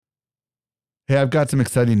Hey, I've got some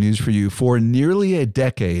exciting news for you. For nearly a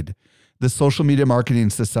decade, the Social Media Marketing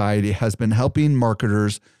Society has been helping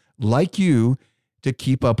marketers like you to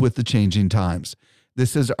keep up with the changing times.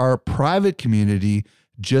 This is our private community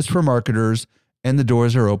just for marketers, and the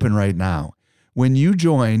doors are open right now. When you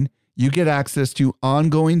join, you get access to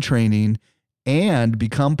ongoing training and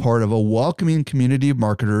become part of a welcoming community of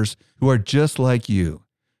marketers who are just like you.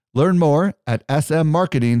 Learn more at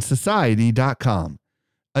smmarketingsociety.com.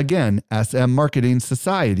 Again,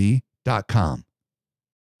 smmarketingsociety.com.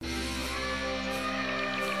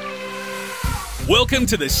 Welcome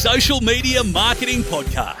to the Social Media Marketing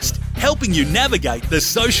Podcast, helping you navigate the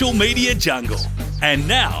social media jungle. And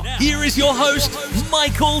now, here is your host,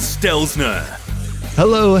 Michael Stelzner.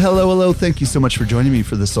 Hello. Thank you so much for joining me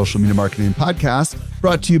for the Social Media Marketing Podcast,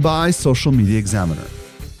 brought to you by Social Media Examiner.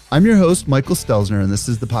 I'm your host, Michael Stelzner, and this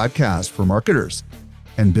is the podcast for marketers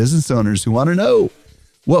and business owners who want to know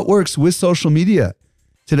what works with social media.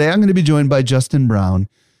 Today, I'm going to be joined by Justin Brown,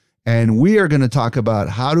 and we are going to talk about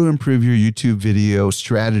how to improve your YouTube video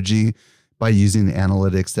strategy by using the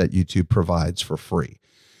analytics that YouTube provides for free.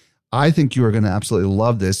 I think you are going to absolutely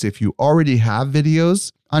love this if you already have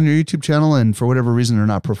videos on your YouTube channel and for whatever reason they're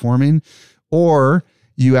not performing, or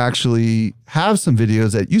you actually have some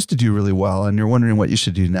videos that used to do really well and you're wondering what you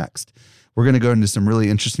should do next. We're going to go into some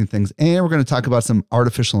really interesting things, and we're going to talk about some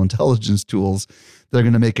artificial intelligence tools that are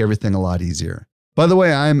going to make everything a lot easier. By the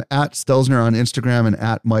way, I'm at Stelzner on Instagram and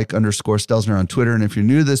at Mike_Stelzner on Twitter. And if you're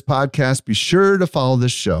new to this podcast, be sure to follow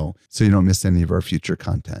this show so you don't miss any of our future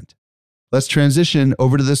content. Let's transition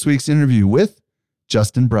over to this week's interview with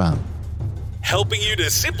Justin Brown. Helping you to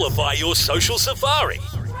simplify your social safari.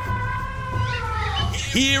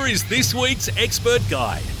 Here is this week's expert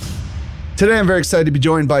guide. Today, I'm very excited to be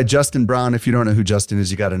joined by Justin Brown. If you don't know who Justin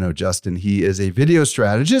is, you got to know Justin. He is a video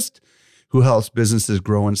strategist who helps businesses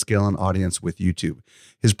grow and scale an audience with YouTube.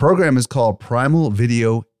 His program is called Primal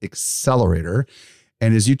Video Accelerator,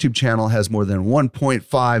 and his YouTube channel has more than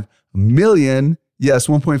 1.5 million, yes,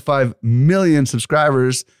 1.5 million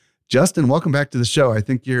subscribers. Justin, welcome back to the show. I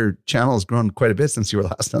think your channel has grown quite a bit since you were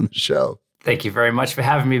last on the show. Thank you very much for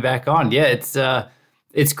having me back on. Yeah,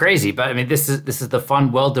 it's crazy, but I mean, this is the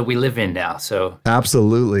fun world that we live in now. So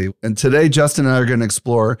absolutely. And today, Justin and I are going to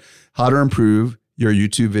explore how to improve your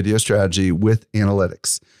YouTube video strategy with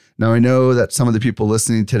analytics. Now, I know that some of the people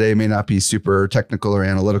listening today may not be super technical or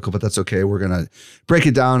analytical, but that's okay. We're going to break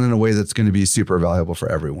it down in a way that's going to be super valuable for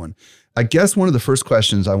everyone. I guess one of the first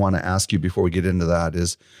questions I want to ask you before we get into that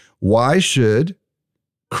is, why should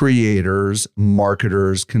creators,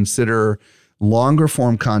 marketers consider longer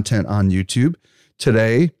form content on YouTube?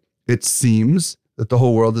 Today, it seems that the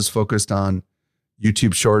whole world is focused on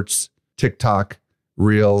YouTube Shorts, TikTok,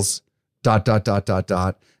 Reels, ...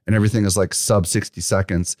 and everything is like sub 60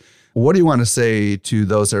 seconds. What do you want to say to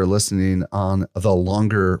those that are listening on the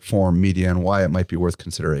longer form media and why it might be worth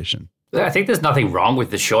consideration? I think there's nothing wrong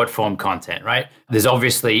with the short form content, right? There's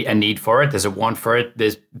obviously a need for it. There's a want for it.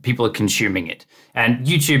 There's people are consuming it. And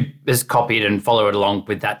YouTube has copied and followed along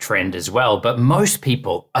with that trend as well. But most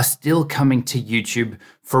people are still coming to YouTube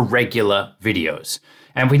for regular videos.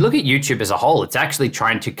 And if we look at YouTube as a whole, it's actually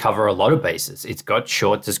trying to cover a lot of bases. It's got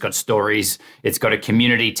shorts, it's got stories, it's got a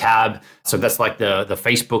community tab. So that's like the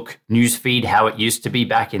Facebook news feed, how it used to be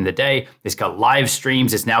back in the day. It's got live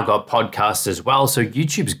streams. It's now got podcasts as well. So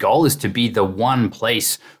YouTube's goal is to be the one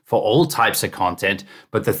place for all types of content.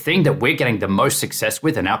 But the thing that we're getting the most success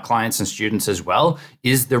with, and our clients and students as well,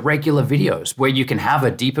 is the regular videos where you can have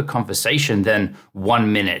a deeper conversation than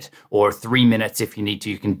 1 minute or 3 minutes if you need to.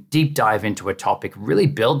 You can deep dive into a topic, really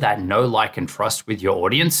build that know, like, and trust with your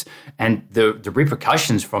audience. And the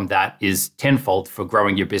repercussions from that is tenfold for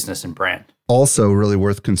growing your business and brand. Also really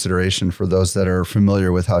worth consideration for those that are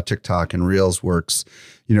familiar with how TikTok and Reels works.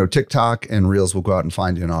 You know, TikTok and Reels will go out and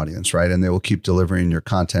find you an audience, right? And they will keep delivering your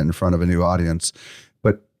content in front of a new audience.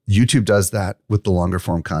 But YouTube does that with the longer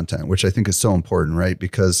form content, which I think is so important, right?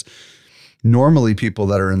 Because normally people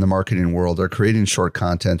that are in the marketing world are creating short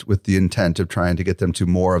content with the intent of trying to get them to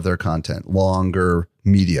more of their content, longer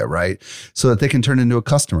media, right? So that they can turn into a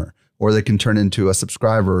customer, or they can turn into a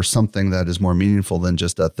subscriber or something that is more meaningful than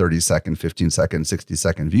just a 30-second, 15-second,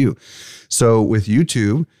 60-second view. So with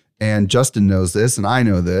YouTube, and Justin knows this, and I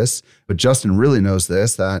know this, but Justin really knows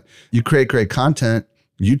this, that you create great content,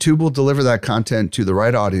 YouTube will deliver that content to the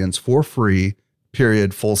right audience for free,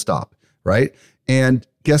 period, full stop, right? And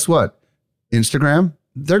guess what? Instagram,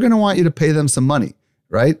 they're going to want you to pay them some money,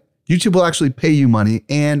 right? YouTube will actually pay you money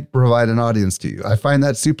and provide an audience to you. I find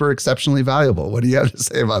that super exceptionally valuable. What do you have to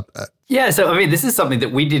say about that? Yeah, so I mean, this is something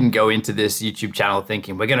that we didn't go into this YouTube channel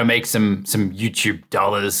thinking we're going to make some YouTube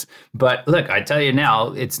dollars. But look, I tell you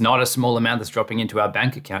now, it's not a small amount that's dropping into our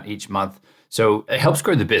bank account each month. So it helps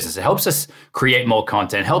grow the business. It helps us create more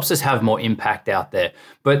content, helps us have more impact out there.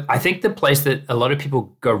 But I think the place that a lot of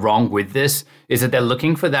people go wrong with this is that they're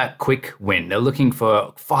looking for that quick win. They're looking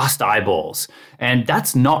for fast eyeballs. And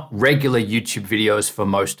that's not regular YouTube videos for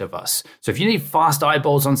most of us. So if you need fast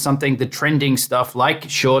eyeballs on something, the trending stuff like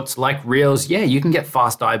shorts, like reels, yeah, you can get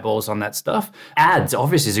fast eyeballs on that stuff. Ads,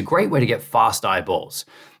 obviously, is a great way to get fast eyeballs.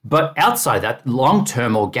 But outside that,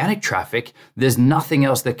 long-term organic traffic, there's nothing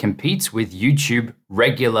else that competes with YouTube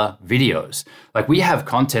regular videos. Like we have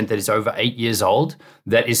content that is over 8 years old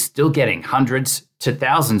that is still getting hundreds to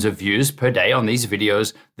thousands of views per day on these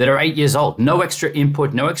videos that are 8 years old. No extra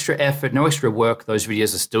input, no extra effort, no extra work. Those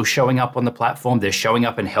videos are still showing up on the platform. They're showing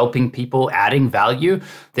up and helping people, adding value.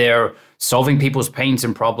 They're solving people's pains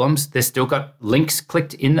and problems. They've still got links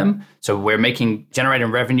clicked in them. So we're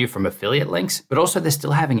generating revenue from affiliate links, but also they're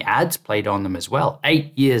still having ads played on them as well.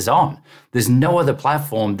 8 years on. There's no other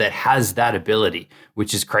platform that has that ability,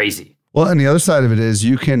 which is crazy. Well, and the other side of it is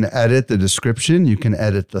you can edit the description, you can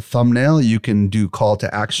edit the thumbnail, you can do call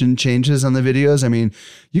to action changes on the videos. I mean,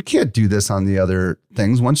 you can't do this on the other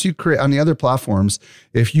things. Once you create on the other platforms,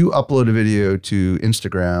 if you upload a video to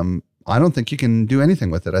Instagram, I don't think you can do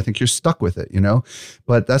anything with it. I think you're stuck with it,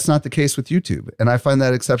 but that's not the case with YouTube. And I find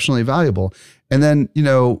that exceptionally valuable. And then,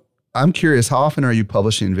 I'm curious, how often are you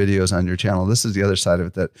publishing videos on your channel? This is the other side of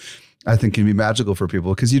it that I think can be magical for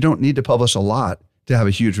people because you don't need to publish a lot to have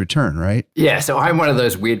a huge return, right? Yeah, so I'm one of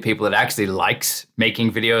those weird people that actually likes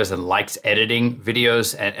making videos and likes editing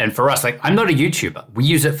videos. And for us, I'm not a YouTuber. We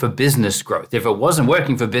use it for business growth. If it wasn't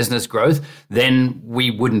working for business growth, then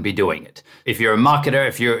we wouldn't be doing it. If you're a marketer,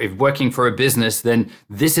 if you're working for a business, then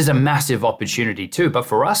this is a massive opportunity too. But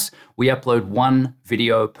for us, we upload one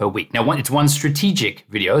video per week. Now, it's one strategic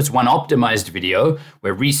video. It's one optimized video.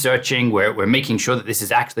 We're researching, we're making sure that this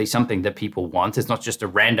is actually something that people want. It's not just a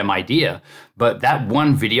random idea, but that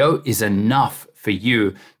one video is enough for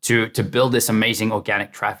you to build this amazing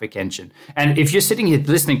organic traffic engine. And if you're sitting here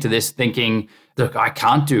listening to this thinking, look, I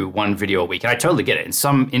can't do one video a week, and I totally get it. In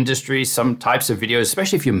some industries, some types of videos,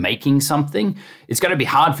 especially if you're making something, it's going to be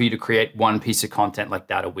hard for you to create one piece of content like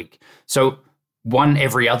that a week. So one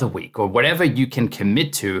every other week or whatever you can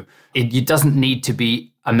commit to, it doesn't need to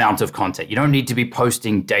be amount of content. You don't need to be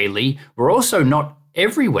posting daily. We're also not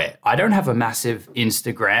everywhere. I don't have a massive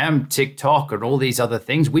Instagram, TikTok, and all these other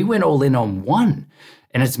things. We went all in on one.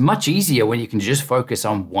 And it's much easier when you can just focus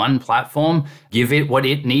on one platform, give it what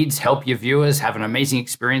it needs, help your viewers, have an amazing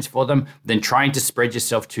experience for them, than trying to spread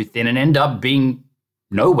yourself too thin and end up being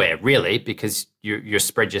nowhere, really, because you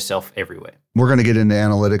spread yourself everywhere. We're going to get into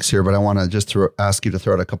analytics here, but I want to just ask you to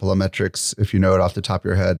throw out a couple of metrics, if you know it off the top of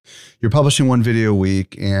your head. You're publishing one video a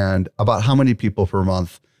week, and about how many people per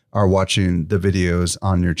month are watching the videos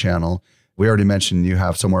on your channel? We already mentioned you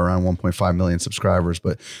have somewhere around 1.5 million subscribers,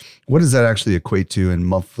 but what does that actually equate to in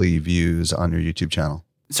monthly views on your YouTube channel?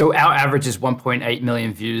 So our average is 1.8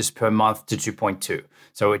 million views per month to 2.2.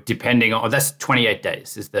 So depending on, that's 28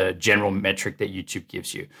 days is the general metric that YouTube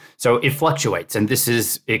gives you. So it fluctuates. And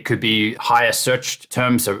it could be higher search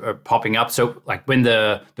terms are popping up. So like when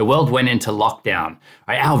the world went into lockdown,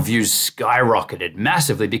 our views skyrocketed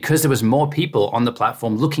massively because there was more people on the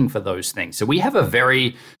platform looking for those things. So we have a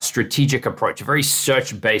very strategic approach, a very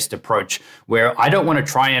search-based approach where I don't want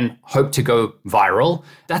to try and hope to go viral.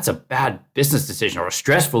 That's a bad business decision or a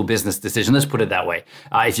stressful business decision. Let's put it that way.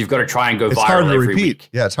 If you've got to try and go viral every week.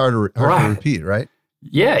 Yeah, it's hard to repeat, right?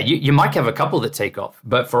 Yeah, you might have a couple that take off.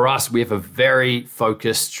 But for us, we have a very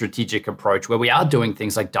focused strategic approach where we are doing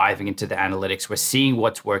things like diving into the analytics. We're seeing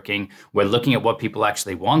what's working. We're looking at what people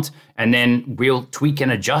actually want. And then we'll tweak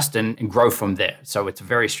and adjust and grow from there. So it's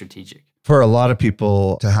very strategic. For a lot of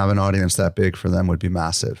people, to have an audience that big for them would be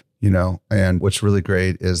massive, And what's really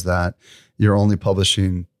great is that you're only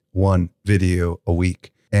publishing one video a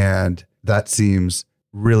week. And that seems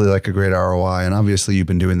really like a great ROI. And obviously you've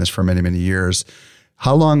been doing this for many, many years.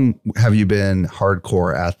 How long have you been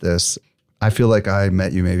hardcore at this? I feel like I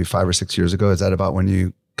met you maybe 5 or 6 years ago. Is that about when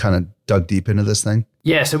you kind of dug deep into this thing?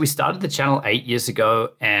 Yeah, so we started the channel 8 years ago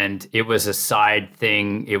and it was a side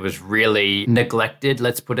thing. It was really neglected,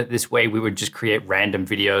 let's put it this way. We would just create random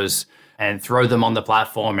videos and throw them on the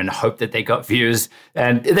platform and hope that they got views.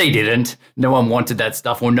 And they didn't. No one wanted that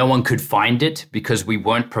stuff, or no one could find it because we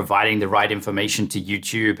weren't providing the right information to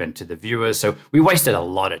YouTube and to the viewers. So we wasted a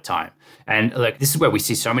lot of time. And look, this is where we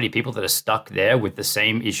see so many people that are stuck there with the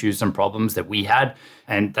same issues and problems that we had.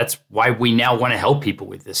 And that's why we now want to help people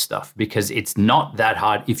with this stuff, because it's not that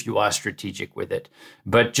hard if you are strategic with it.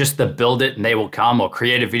 But just the build it and they will come, or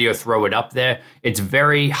create a video, throw it up there, it's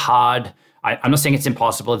very hard. I'm not saying it's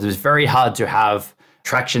impossible. It's very hard to have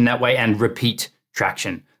traction that way and repeat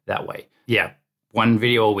traction that way. Yeah, one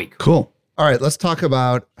video a week. Cool. All right, let's talk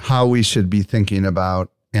about how we should be thinking about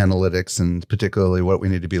analytics and particularly what we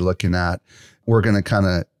need to be looking at. We're going to kind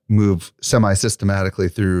of move semi-systematically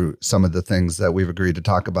through some of the things that we've agreed to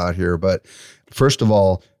talk about here. But first of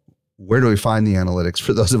all, where do we find the analytics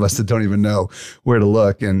for those of us that don't even know where to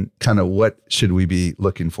look, and kind of what should we be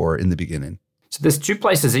looking for in the beginning? So there's two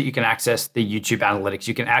places that you can access the YouTube analytics.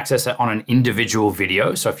 You can access it on an individual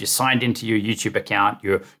video. So if you're signed into your YouTube account,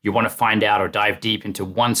 you want to find out or dive deep into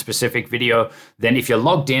one specific video, then if you're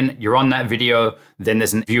logged in, you're on that video, then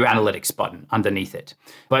there's a view analytics button underneath it.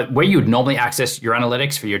 But where you would normally access your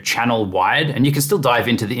analytics for your channel wide, and you can still dive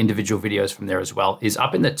into the individual videos from there as well, is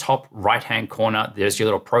up in the top right-hand corner. There's your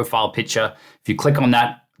little profile picture. If you click on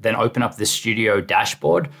that, then open up the studio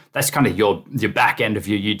dashboard. That's kind of your back end of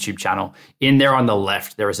your YouTube channel. In there on the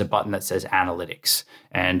left, there is a button that says analytics.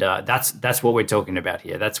 And that's what we're talking about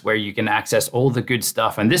here. That's where you can access all the good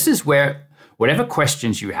stuff. And this is where whatever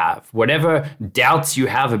questions you have, whatever doubts you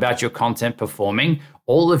have about your content performing,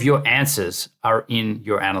 all of your answers are in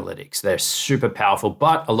your analytics. They're super powerful,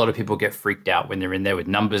 but a lot of people get freaked out when they're in there with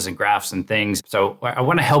numbers and graphs and things. So I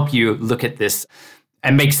want to help you look at this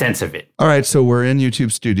and make sense of it. All right, so we're in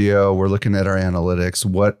YouTube Studio. We're looking at our analytics.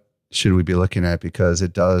 What should we be looking at? Because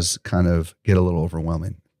it does kind of get a little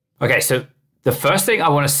overwhelming. Okay, so the first thing I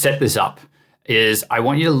want to set this up is I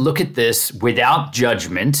want you to look at this without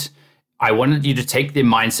judgment. I wanted you to take the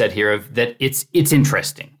mindset here of that it's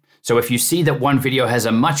interesting. So if you see that one video has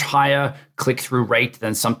a much higher click-through rate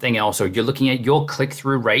than something else, or you're looking at your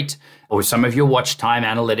click-through rate or some of your watch time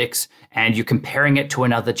analytics, and you're comparing it to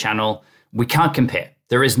another channel, we can't compare.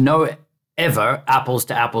 There is no ever apples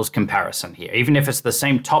to apples comparison here. Even if it's the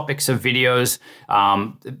same topics of videos,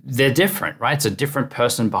 they're different, right? It's a different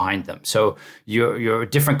person behind them. So you're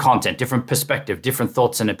different content, different perspective, different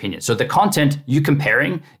thoughts and opinions. So the content you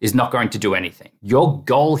comparing is not going to do anything. Your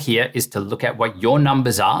goal here is to look at what your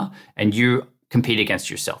numbers are and you compete against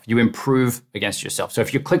yourself. You improve against yourself. So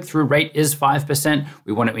if your click-through rate is 5%,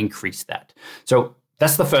 we want to increase that. So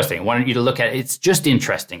that's the first thing I wanted you to look at. It's just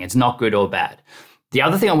interesting. It's not good or bad. The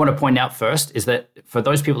other thing I want to point out first is that for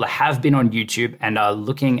those people that have been on YouTube and are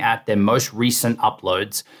looking at their most recent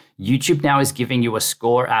uploads, YouTube now is giving you a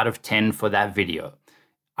score out of 10 for that video.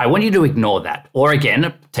 I want you to ignore that. Or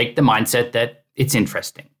again, take the mindset that it's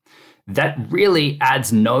interesting. That really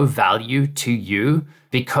adds no value to you,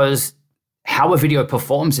 because how a video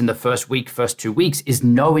performs in the first week, first 2 weeks is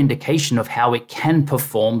no indication of how it can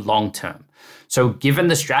perform long-term. So given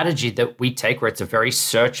the strategy that we take, where it's a very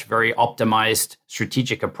search, very optimized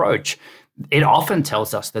strategic approach, it often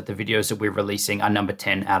tells us that the videos that we're releasing are number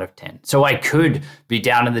 10 out of 10. So I could be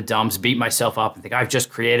down in the dumps, beat myself up and think I've just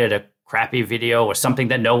created a crappy video or something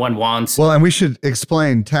that no one wants. Well, and we should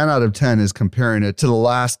explain 10 out of 10 is comparing it to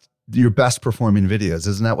your best performing videos.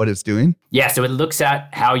 Isn't that what it's doing? Yeah, so it looks at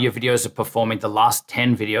how your videos are performing, the last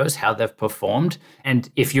 10 videos, how they've performed. And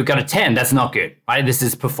if you got a 10, that's not good, right? This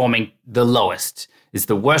is performing the lowest. It's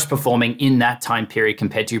the worst performing in that time period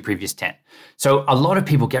compared to your previous 10. So a lot of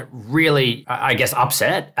people get really, I guess,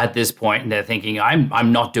 upset at this point, and they're thinking,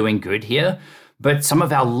 I'm not doing good here. But some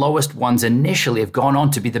of our lowest ones initially have gone on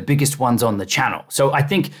to be the biggest ones on the channel. So I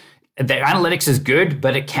think the analytics is good,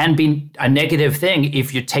 but it can be a negative thing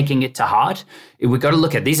if you're taking it to heart. We've got to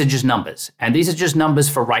look at, these are just numbers, and these are just numbers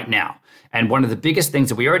for right now. And one of the biggest things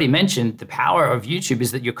that we already mentioned, the power of YouTube,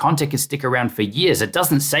 is that your content can stick around for years. It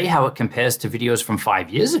doesn't say how it compares to videos from 5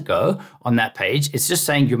 years ago on that page. It's just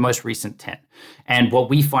saying your most recent 10. And what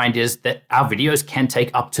we find is that our videos can take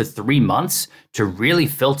up to 3 months to really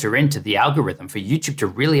filter into the algorithm, for YouTube to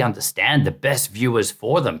really understand the best viewers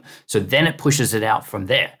for them. So then it pushes it out from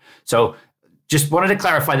there. So just wanted to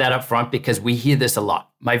clarify that up front, because we hear this a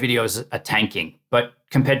lot. My videos are tanking, but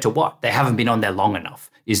compared to what? They haven't been on there long enough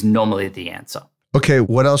is normally the answer. Okay,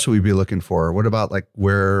 what else should we be looking for? What about like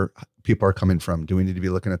where people are coming from? Do we need to be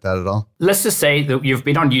looking at that at all? Let's just say that you've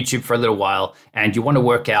been on YouTube for a little while and you want to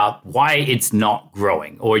work out why it's not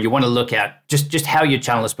growing, or you want to look at just how your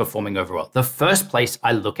channel is performing overall. The first place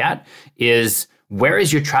I look at is, where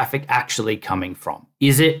is your traffic actually coming from?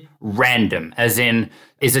 Is it random? As in,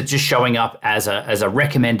 is it just showing up as a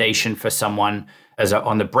recommendation for someone,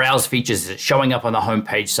 on the browse features? Is it showing up on the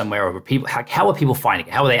homepage somewhere? Or how are people finding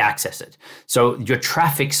it? How will they access it? So your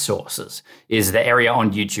traffic sources is the area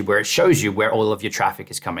on YouTube where it shows you where all of your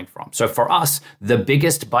traffic is coming from. So for us, the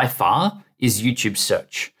biggest by far is YouTube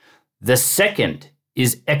search. The second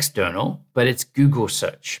is external, but it's Google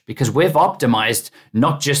search, because we've optimized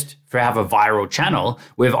not just for have a viral channel,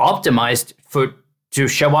 we've optimized to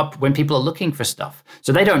show up when people are looking for stuff.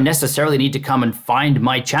 So they don't necessarily need to come and find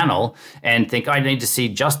my channel and think, I need to see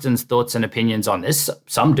Justin's thoughts and opinions on this.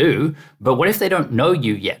 Some do, but what if they don't know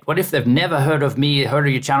you yet? What if they've never heard of me, heard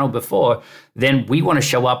of your channel before? Then we want to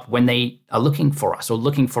show up when they are looking for us or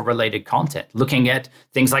looking for related content, looking at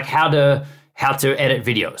things like how to edit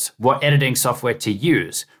videos, what editing software to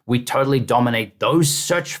use. We totally dominate those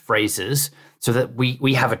search phrases so that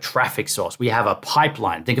we have a traffic source, we have a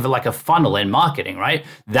pipeline. Think of it like a funnel in marketing, right?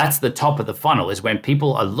 That's the top of the funnel, is when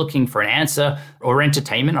people are looking for an answer or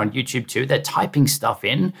entertainment on YouTube too, they're typing stuff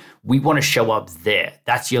in. We want to show up there.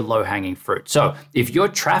 That's your low-hanging fruit. So if your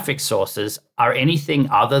traffic sources are anything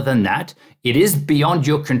other than that, it is beyond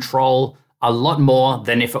your control a lot more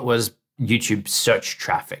than if it was YouTube search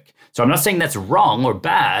traffic. So I'm not saying that's wrong or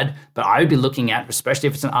bad, but I would be looking at, especially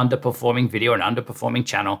if it's an underperforming video, an underperforming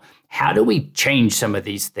channel, how do we change some of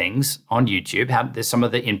these things on YouTube? There's some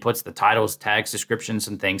of the inputs, the titles, tags, descriptions,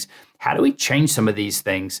 and things. How do we change some of these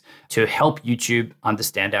things to help YouTube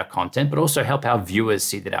understand our content, but also help our viewers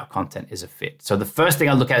see that our content is a fit? So the first thing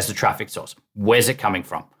I look at is the traffic source. Where's it coming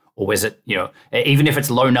from? Or where's it, even if it's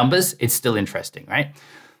low numbers, it's still interesting, right?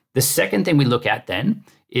 The second thing we look at then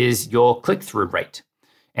is your click-through rate.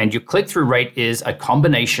 And your click-through rate is a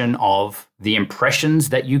combination of the impressions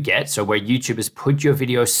that you get. So where YouTube has put your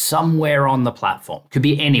video somewhere on the platform, could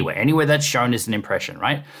be anywhere that's shown as an impression,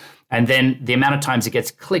 right? And then the amount of times it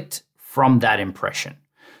gets clicked from that impression.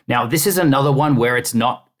 Now, this is another one where it's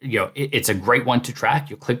not, it's a great one to track,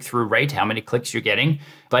 your click-through rate, how many clicks you're getting,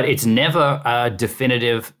 but it's never a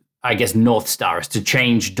definitive, North Star is to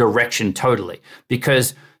change direction totally,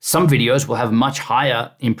 because some videos will have much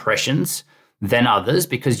higher impressions than others,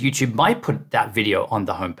 because YouTube might put that video on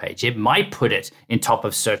the homepage. It might put it in top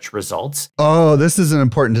of search results. Oh, this is an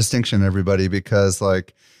important distinction, everybody, because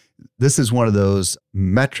this is one of those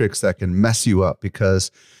metrics that can mess you up,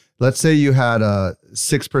 because let's say you had a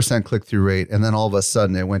 6% click-through rate and then all of a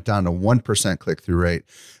sudden it went down to 1% click-through rate,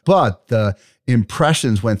 but the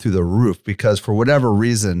impressions went through the roof because for whatever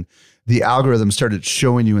reason, the algorithm started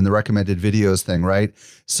showing you in the recommended videos thing, right?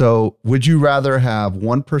 So would you rather have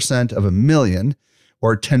 1% of 1,000,000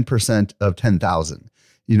 or 10% of 10,000?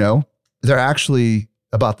 They're actually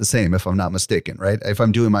about the same, if I'm not mistaken, right? If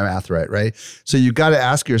I'm doing my math right? So you got to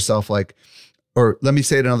ask yourself, or let me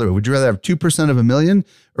say it another way. Would you rather have 2% of 1,000,000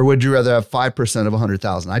 or would you rather have 5% of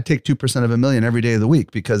 100,000? I'd take 2% of 1,000,000 every day of the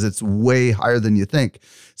week because it's way higher than you think.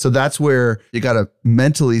 So that's where you got to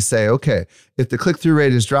mentally say, okay, if the click-through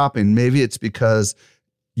rate is dropping, maybe it's because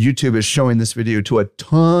YouTube is showing this video to a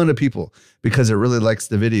ton of people because it really likes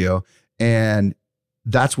the video. And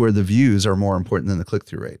that's where the views are more important than the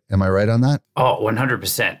click-through rate. Am I right on that? Oh,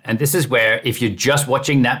 100%. And this is where if you're just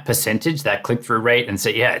watching that percentage, that click-through rate, and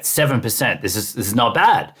say, yeah, it's 7%, this is not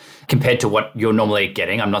bad compared to what you're normally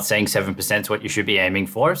getting. I'm not saying 7% is what you should be aiming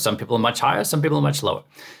for. Some people are much higher, some people are much lower.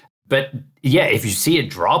 But yeah, if you see it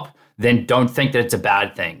drop, then don't think that it's a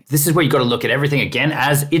bad thing. This is where you got to look at everything again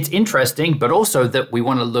as it's interesting, but also that we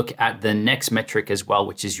want to look at the next metric as well,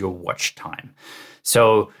 which is your watch time.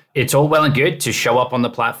 So it's all well and good to show up on the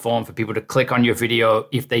platform for people to click on your video.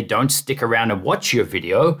 If they don't stick around and watch your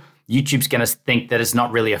video, YouTube's going to think that it's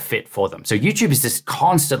not really a fit for them. So YouTube is just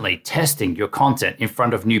constantly testing your content in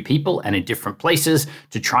front of new people and in different places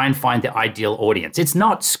to try and find the ideal audience. It's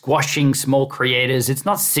not squashing small creators. It's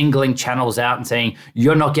not singling channels out and saying,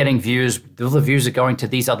 you're not getting views. All the views are going to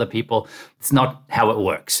these other people. It's not how it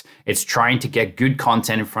works. It's trying to get good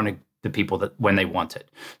content in front of the people that when they want it.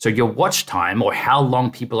 So your watch time, or how long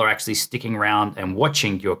people are actually sticking around and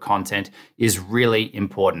watching your content, is really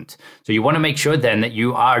important. So you want to make sure then that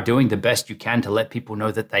you are doing the best you can to let people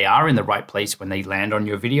know that they are in the right place when they land on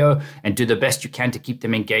your video, and do the best you can to keep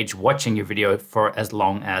them engaged watching your video for as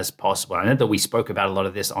long as possible. I know that we spoke about a lot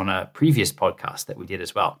of this on a previous podcast that we did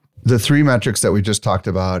as well. The three metrics that we just talked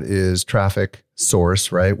about is traffic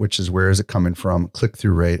source, right? Which is where is it coming from,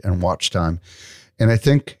 click-through rate, and watch time. And I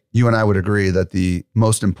think you and I would agree that the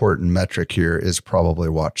most important metric here is probably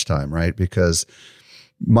watch time, right? Because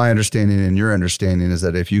my understanding and your understanding is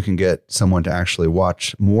that if you can get someone to actually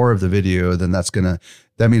watch more of the video, then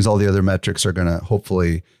that means all the other metrics are going to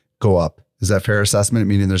hopefully go up. Is that fair assessment?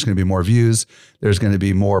 Meaning there's going to be more views, there's going to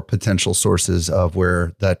be more potential sources of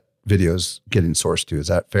where that video's getting sourced to. Is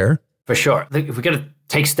that fair? For sure. If we're going to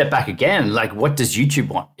take a step back again, what does YouTube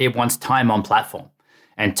want? It wants time on platform.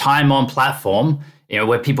 And time on platform,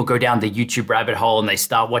 where people go down the YouTube rabbit hole and they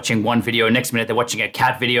start watching one video, next minute they're watching a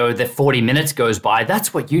cat video, the 40 minutes goes by.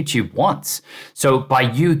 That's what YouTube wants. So by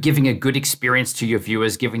you giving a good experience to your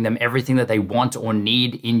viewers, giving them everything that they want or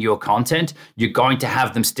need in your content, you're going to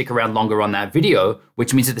have them stick around longer on that video,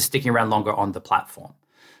 which means that they're sticking around longer on the platform.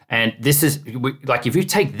 And this is like, if you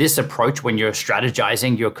take this approach when you're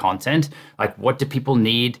strategizing your content, like what do people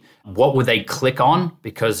need? What will they click on?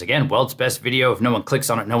 Because again, world's best video, if no one clicks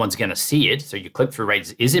on it, no one's going to see it. So your click-through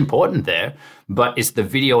rate is important there, but it's the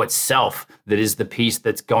video itself that is the piece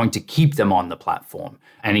that's going to keep them on the platform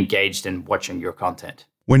and engaged in watching your content.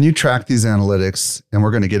 When you track these analytics, and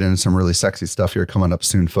we're going to get into some really sexy stuff here coming up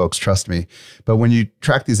soon, folks, trust me. But when you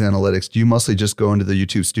track these analytics, do you mostly just go into the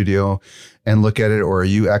YouTube studio and look at it, or are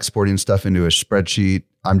you exporting stuff into a spreadsheet?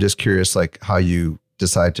 I'm just curious, like how you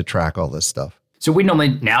decide to track all this stuff. So we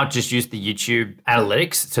normally now just use the YouTube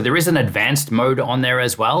analytics. So there is an advanced mode on there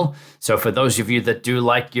as well. So for those of you that do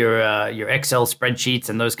like your Excel spreadsheets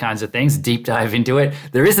and those kinds of things, deep dive into it,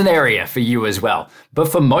 there is an area for you as well.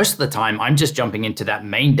 But for most of the time, I'm just jumping into that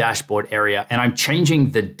main dashboard area and I'm changing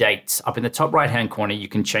the dates. Up in the top right-hand corner, you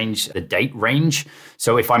can change the date range.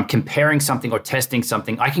 So if I'm comparing something or testing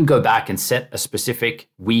something, I can go back and set a specific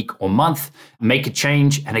week or month, make a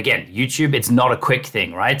change. And again, YouTube, it's not a quick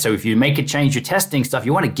thing, right? So if you make a change, you're testing stuff,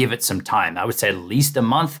 you want to give it some time. I would say at least a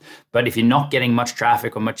month. But if you're not getting much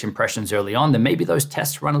traffic or much impressions early on, then maybe those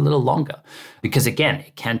tests run a little longer. Because again,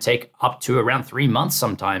 it can take up to around 3 months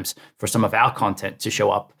sometimes for some of our content to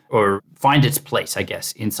show up or find its place, I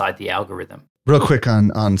guess, inside the algorithm. Real quick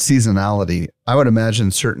on seasonality, I would imagine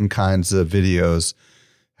certain kinds of videos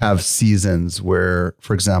have seasons where,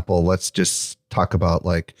 for example, let's just talk about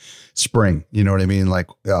like spring, you know what I mean? Like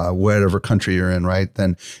whatever country you're in, right?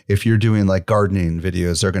 Then if you're doing like gardening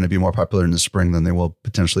videos, they're going to be more popular in the spring than they will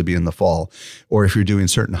potentially be in the fall. Or if you're doing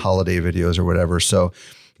certain holiday videos or whatever. So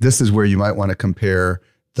this is where you might want to compare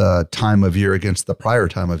the time of year against the prior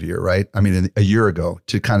time of year, right? I mean, a year ago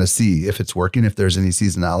to kind of see if it's working, if there's any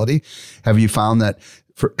seasonality. Have you found that,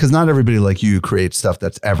 because not everybody like you creates stuff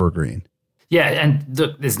that's evergreen. Yeah, and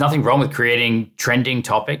there's nothing wrong with creating trending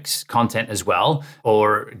topics, content as well,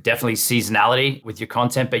 or definitely seasonality with your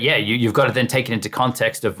content. But yeah, you've got to then take it into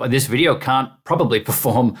context of this video can't probably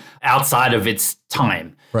perform outside of its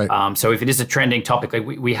time. Right. So if it is a trending topic, like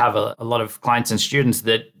we have a lot of clients and students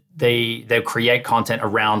that they'll create content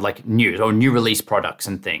around like news or new release products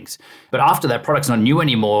and things. But after that product's not new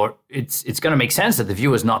anymore, it's going to make sense that the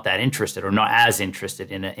viewer's not that interested or not as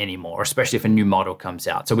interested in it anymore, especially if a new model comes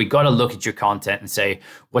out. So we got to look at your content and say,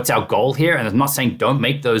 what's our goal here? And I'm not saying don't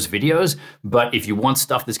make those videos, but if you want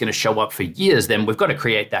stuff that's going to show up for years, then we've got to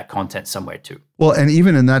create that content somewhere too. Well, and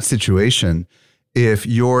even in that situation, if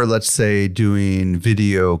you're, let's say, doing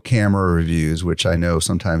video camera reviews, which I know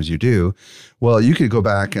sometimes you do, well, you could go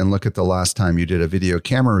back and look at the last time you did a video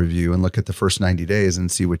camera review and look at the first 90 days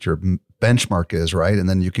and see what your benchmark is, right? And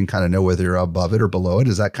then you can kind of know whether you're above it or below it.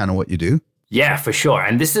 Is that kind of what you do? Yeah, for sure.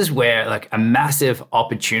 And this is where like a massive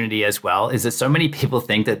opportunity as well is that so many people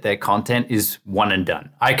think that their content is one and done.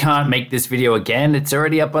 I can't make this video again. It's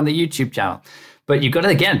already up on the YouTube channel. But you've got to,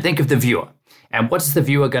 again, think of the viewer. And what's the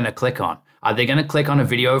viewer going to click on? Are they going to click on a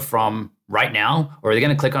video from right now, or are they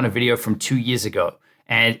going to click on a video from 2 years ago?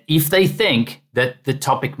 And if they think that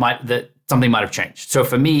that something might have changed. So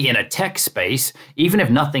for me in a tech space, even if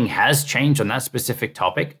nothing has changed on that specific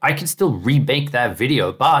topic, I can still remake that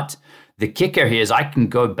video. But the kicker here is I can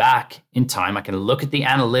go back in time. I can look at the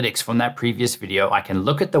analytics from that previous video. I can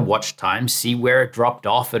look at the watch time, see where it dropped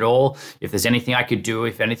off at all. If there's anything I could do,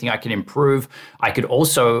 if anything I can improve. I could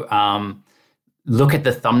also look at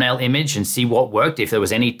the thumbnail image and see what worked. If there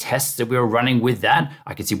was any tests that we were running with that,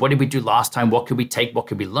 I could see what did we do last time? What could we take? What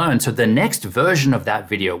could we learn? So the next version of that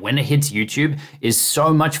video, when it hits YouTube, is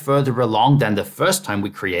so much further along than the first time we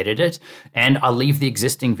created it. And I'll leave the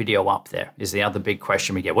existing video up there is the other big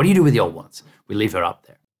question we get. What do you do with the old ones? We leave it up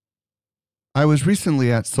there. I was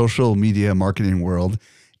recently at Social Media Marketing World,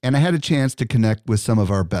 and I had a chance to connect with some of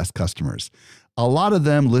our best customers. A lot of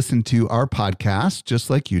them listen to our podcast, just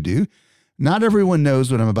like you do. Not everyone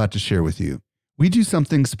knows what I'm about to share with you. We do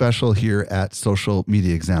something special here at Social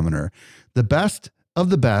Media Examiner. The best of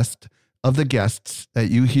the guests that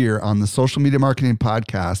you hear on the Social Media Marketing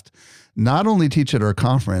Podcast not only teach at our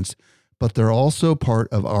conference, but they're also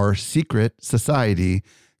part of our secret society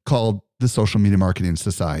called the Social Media Marketing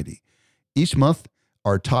Society. Each month,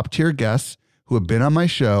 our top-tier guests who have been on my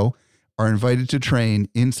show are invited to train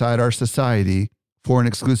inside our society for an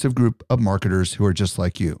exclusive group of marketers who are just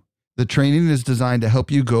like you. The training is designed to help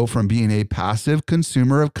you go from being a passive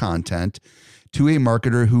consumer of content to a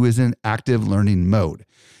marketer who is in active learning mode.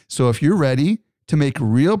 So if you're ready to make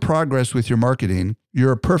real progress with your marketing,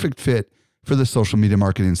 you're a perfect fit for the Social Media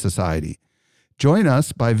Marketing Society. Join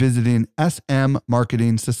us by visiting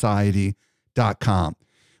smmarketingsociety.com.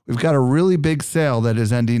 We've got a really big sale that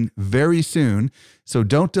is ending very soon, so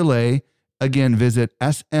don't delay. Again, visit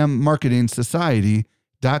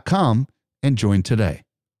smmarketingsociety.com and join today.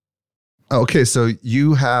 Okay, so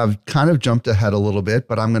you have kind of jumped ahead a little bit,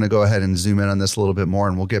 but I'm going to go ahead and zoom in on this a little bit more,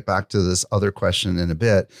 and we'll get back to this other question in a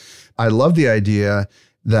bit. I love the idea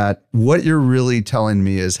that what you're really telling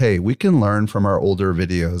me is, hey, we can learn from our older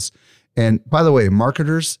videos. And by the way,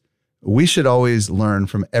 marketers, we should always learn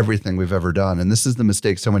from everything we've ever done. And this is the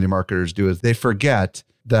mistake so many marketers do, is they forget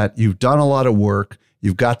that you've done a lot of work.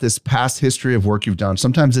 You've got this past history of work you've done.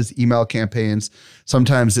 Sometimes it's email campaigns,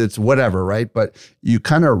 sometimes it's whatever, right? But you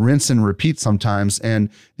kind of rinse and repeat sometimes. And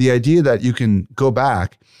the idea that you can go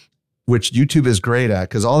back, which YouTube is great at,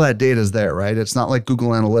 because all that data is there, right? It's not like Google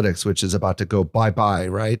Analytics, which is about to go bye-bye,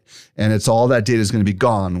 right? And it's all that data is going to be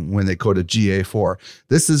gone when they go to GA4.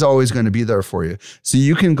 This is always going to be there for you. So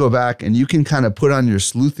you can go back and you can kind of put on your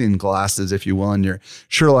sleuthing glasses, if you will, and your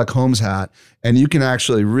Sherlock Holmes hat, and you can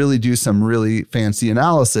actually really do some really fancy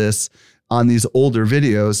analysis on these older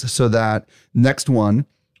videos so that next one,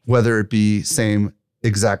 whether it be same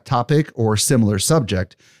exact topic or similar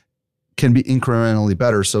subject, can be incrementally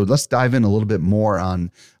better. So let's dive in a little bit more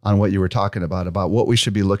on what you were talking about what we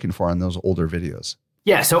should be looking for on those older videos.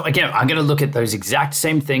 Yeah, so again, I'm going to look at those exact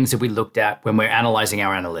same things that we looked at when we're analyzing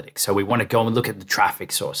our analytics. So we want to go and look at the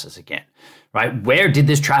traffic sources again, right? Where did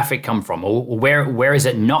this traffic come from? Or where is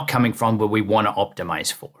it not coming from where we want to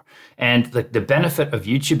optimize for? And the benefit of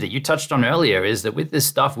YouTube that you touched on earlier is that with this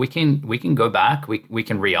stuff, we can go back, we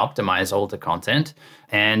can re-optimize older content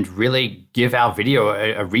and really give our video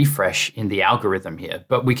a refresh in the algorithm here.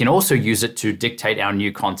 But we can also use it to dictate our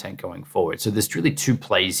new content going forward. So there's really two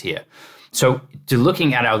plays here. So to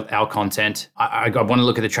looking at our content, I want to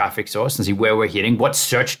look at the traffic source and see where we're hitting, what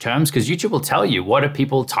search terms, because YouTube will tell you what are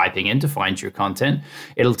people typing in to find your content.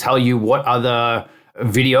 It'll tell you what other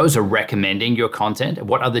videos are recommending your content,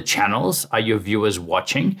 what other channels are your viewers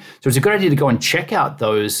watching. So it's a good idea to go and check out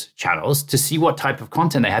those channels to see what type of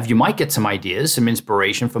content they have. You might get some ideas, some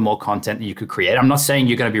inspiration for more content that you could create. I'm not saying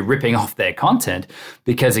you're going to be ripping off their content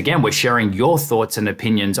because, again, we're sharing your thoughts and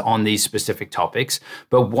opinions on these specific topics,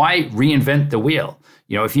 but why reinvent the wheel?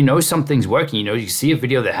 You know, if you know something's working, you see a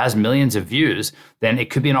video that has millions of views, then it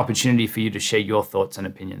could be an opportunity for you to share your thoughts and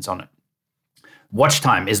opinions on it. Watch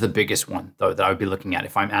time is the biggest one, though, that I would be looking at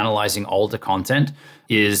if I'm analyzing older content,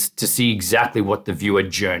 is to see exactly what the viewer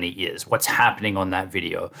journey is, what's happening on that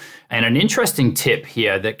video. And an interesting tip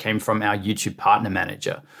here that came from our YouTube Partner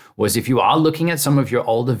Manager was if you are looking at some of your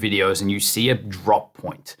older videos and you see a drop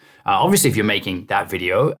point, obviously if you're making that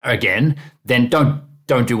video, again, then don't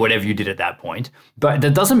do whatever you did at that point. But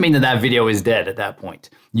that doesn't mean that video is dead at that point.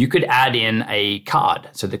 You could add in a card,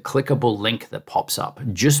 so the clickable link that pops up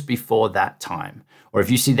just before that time. Or if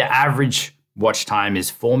you see the average watch time is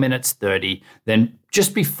 4 minutes 30, then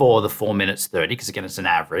just before the 4 minutes 30, because again, it's an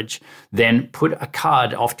average, then put a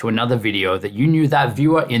card off to another video that you knew that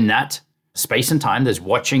viewer in that space and time that's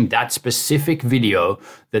watching that specific video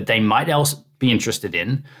that they might else be interested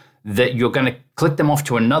in, that you're going to click them off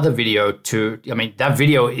to another video that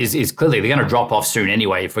video is clearly, they're going to drop off soon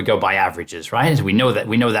anyway if we go by averages, right? So we know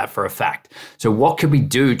that for a fact. So what could we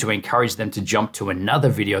do to encourage them to jump to another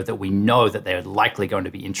video that we know that they're likely going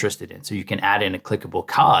to be interested in? So you can add in a clickable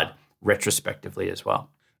card retrospectively as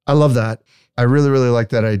well. I love that. I really, really like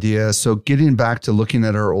that idea. So getting back to looking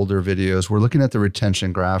at our older videos, we're looking at the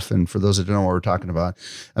retention graph. And for those that don't know what we're talking about,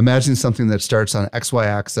 imagine something that starts on XY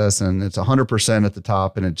axis and it's 100% at the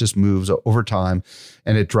top and it just moves over time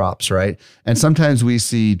and it drops, right? And sometimes we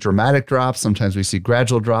see dramatic drops. Sometimes we see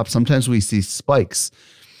gradual drops. Sometimes we see spikes.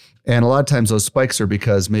 And a lot of times those spikes are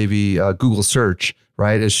because maybe Google search,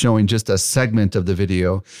 right, is showing just a segment of the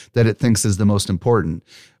video that it thinks is the most important.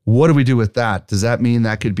 What do we do with that? Does that mean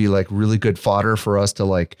that could be like really good fodder for us to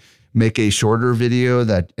like make a shorter video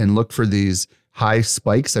and look for these high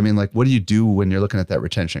spikes? I mean, like, what do you do when you're looking at that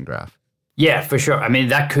retention graph? Yeah, for sure. I mean,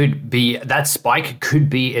 that spike could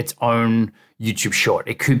be its own YouTube short.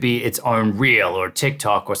 It could be its own reel or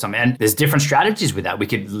TikTok or something. And there's different strategies with that. We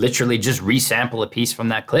could literally just resample a piece from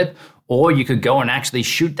that clip, or you could go and actually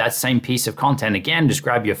shoot that same piece of content again, just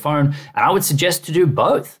grab your phone. And I would suggest to do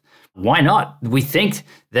both. Why not? We think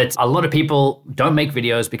that a lot of people don't make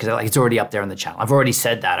videos because they're like, it's already up there on the channel. I've already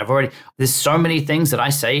said that. There's so many things that I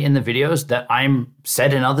say in the videos that I'm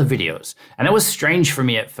said in other videos. And it was strange for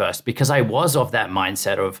me at first because I was of that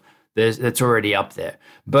mindset of it's already up there.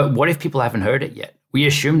 But what if people haven't heard it yet? we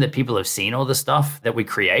assume that people have seen all the stuff that we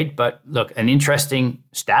create. But look, an interesting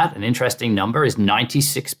stat, an interesting number is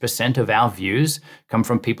 96% of our views come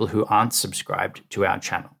from people who aren't subscribed to our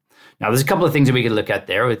channel. Now, there's a couple of things that we could look at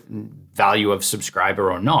there with value of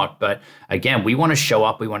subscriber or not. But again, we want to show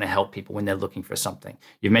up. We want to help people when they're looking for something.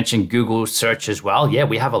 You mentioned Google search as well. Yeah,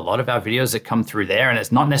 we have a lot of our videos that come through there. And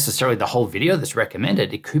it's not necessarily the whole video that's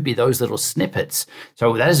recommended. It could be those little snippets.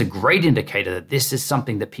 So that is a great indicator that this is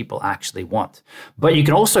something that people actually want. But you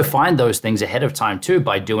can also find those things ahead of time too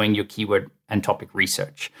by doing your keyword and topic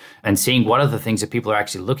research and seeing what are the things that people are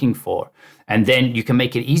actually looking for. And then you can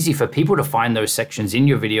make it easy for people to find those sections in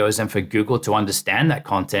your videos and for Google to understand that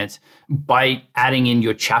content by adding in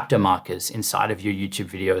your chapter markers inside of your YouTube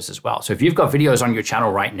videos as well. So if you've got videos on your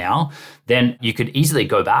channel right now, then you could easily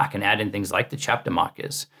go back and add in things like the chapter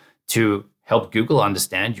markers to help Google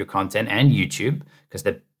understand your content and YouTube, because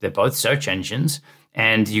they're both search engines.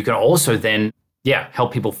 And you can also then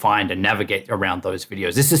help people find and navigate around those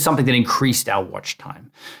videos. This is something that increased our watch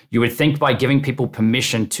time. You would think by giving people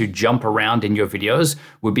permission to jump around in your videos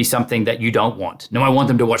would be something that you don't want. No, I want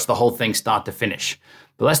them to watch the whole thing start to finish.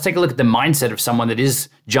 But let's take a look at the mindset of someone that is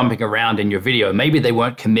jumping around in your video. Maybe they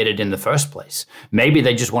weren't committed in the first place. Maybe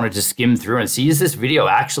they just wanted to skim through and see, is this video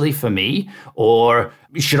actually for me? Or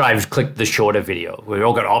should I have clicked the shorter video? We've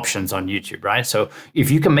all got options on YouTube, right? So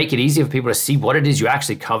if you can make it easier for people to see what it is you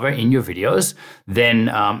actually cover in your videos, then,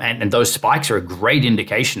 and those spikes are a great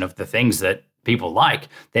indication of the things that people like,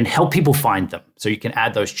 then help people find them. So you can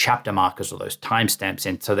add those chapter markers or those timestamps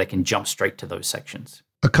in so they can jump straight to those sections.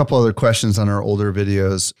 A couple other questions on our older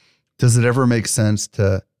videos. Does it ever make sense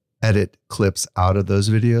to edit clips out of those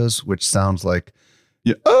videos? Which sounds like,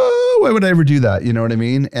 why would I ever do that? You know what I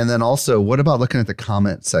mean? And then also, what about looking at the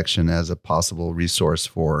comment section as a possible resource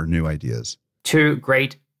for new ideas? Two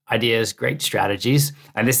great ideas, great strategies.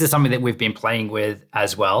 And this is something that we've been playing with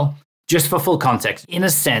as well. Just for full context, in a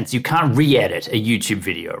sense, you can't re-edit a YouTube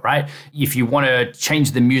video, right? If you want to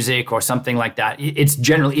change the music or something like that, it's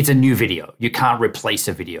a new video. You can't replace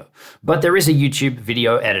a video. But there is a YouTube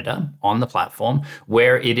video editor on the platform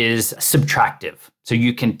where it is subtractive. So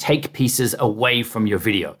you can take pieces away from your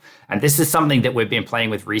video. And this is something that we've been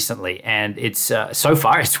playing with recently. And it's so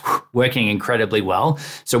far, it's working incredibly well.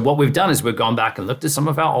 So what we've done is we've gone back and looked at some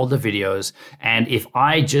of our older videos. And if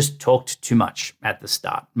I just talked too much at the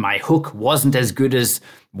start, my hook wasn't as good as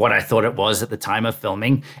what I thought it was at the time of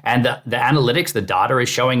filming. And the analytics, the data is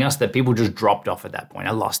showing us that people just dropped off at that point.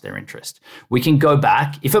 I lost their interest. We can go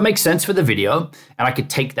back, if it makes sense for the video, and I could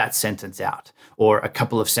take that sentence out or a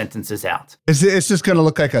couple of sentences out. It's just going to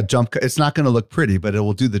look like a jump. It's not going to look pretty, but it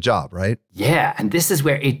will do the job, right? Yeah. And this is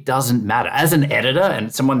where it doesn't matter. As an editor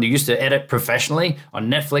and someone who used to edit professionally on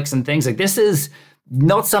Netflix and things, like this is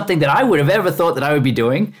not something that I would have ever thought that I would be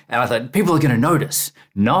doing. And I thought, people are going to notice.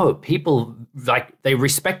 No, people, they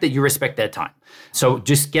respect that you respect their time. So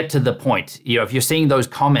just get to the point. If you're seeing those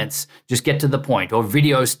comments, just get to the point. Or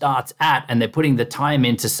video starts at, and they're putting the time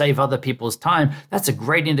in to save other people's time. That's a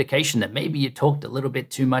great indication that maybe you talked a little bit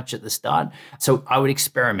too much at the start. So I would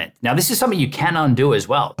experiment. Now, this is something you can undo as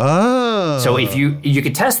well. Oh. So if you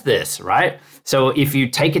could test this, right? So if you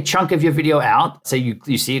take a chunk of your video out, say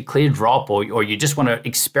you see a clear drop, or you just want to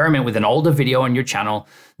experiment with an older video on your channel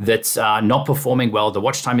that's not performing well, the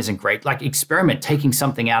watch time isn't great, experiment taking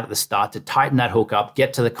something out at the start to tighten that hook up,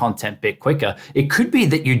 get to the content bit quicker. It could be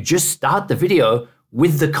that you just start the video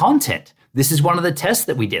with the content. This is one of the tests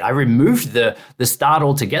that we did. I removed the start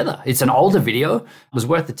altogether. It's an older video. It was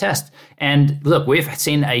worth the test. And look, we've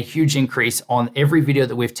seen a huge increase on every video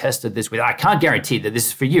that we've tested this with. I can't guarantee that this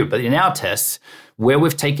is for you, but in our tests, where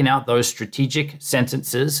we've taken out those strategic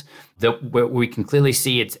sentences where we can clearly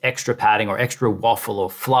see it's extra padding or extra waffle or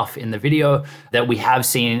fluff in the video, that we have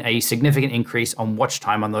seen a significant increase on watch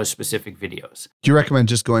time on those specific videos. Do you recommend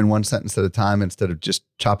just going one sentence at a time instead of just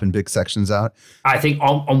chopping big sections out? I think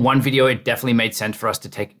on one video, it definitely made sense for us to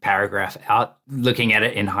take a paragraph out, looking at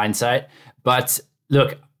it in hindsight. But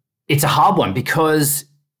look, it's a hard one because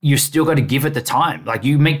you still got to give it the time.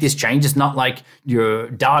 You make this change. It's not like your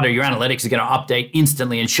data, your analytics is going to update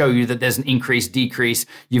instantly and show you that there's an increase, decrease.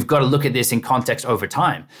 You've got to look at this in context over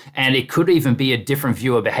time. And it could even be a different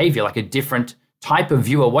viewer behavior, like a different type of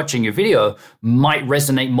viewer watching your video might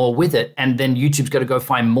resonate more with it. And then YouTube's got to go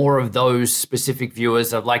find more of those specific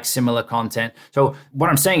viewers of similar content. So what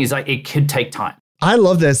I'm saying is it could take time. I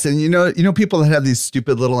love this. And you know, people that have these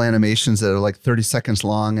stupid little animations that are 30 seconds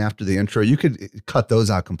long after the intro, you could cut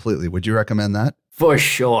those out completely. Would you recommend that? For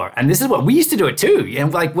sure. And this is what we used to do it too.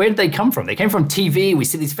 And where did they come from? They came from TV. We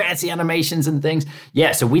see these fancy animations and things.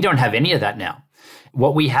 Yeah. So we don't have any of that now.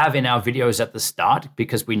 What we have in our videos at the start,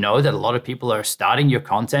 because we know that a lot of people are starting your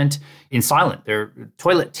content in silent. They're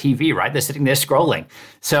toilet TV, right? They're sitting there scrolling.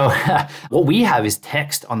 So what we have is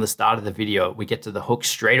text on the start of the video. We get to the hook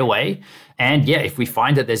straight away. And yeah, if we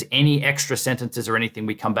find that there's any extra sentences or anything,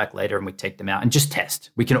 we come back later and we take them out and just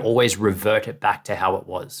test. We can always revert it back to how it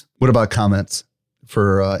was. What about comments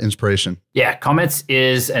for inspiration? Yeah, comments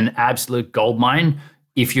is an absolute goldmine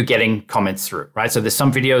if you're getting comments through, right? So there's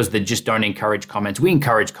some videos that just don't encourage comments. We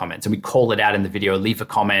encourage comments and we call it out in the video, leave a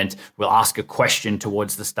comment. We'll ask a question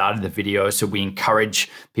towards the start of the video. So we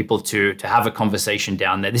encourage people to have a conversation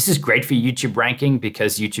down there. This is great for YouTube ranking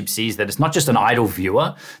because YouTube sees that it's not just an idle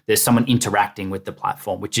viewer. There's someone interacting with the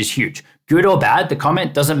platform, which is huge. Good or bad, the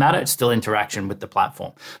comment doesn't matter. It's still interaction with the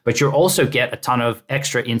platform. But you'll also get a ton of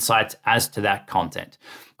extra insights as to that content.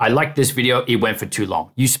 I like this video, it went for too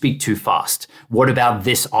long. You speak too fast. What about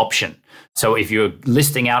this option? So if you're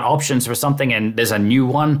listing out options for something and there's a new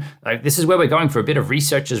one, like this is where we're going for a bit of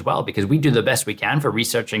research as well, because we do the best we can for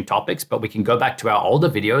researching topics, but we can go back to our older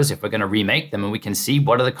videos if we're going to remake them and we can see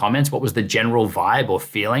what are the comments, what was the general vibe or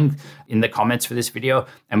feeling in the comments for this video,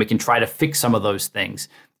 and we can try to fix some of those things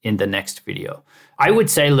in the next video. I would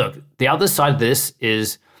say, look, the other side of this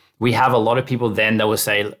is we have a lot of people then that will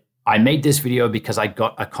say, I made this video because I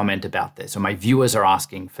got a comment about this, or my viewers are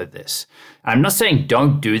asking for this. I'm not saying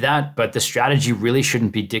don't do that, but the strategy really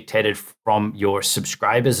shouldn't be dictated from your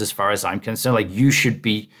subscribers as far as I'm concerned. Like you should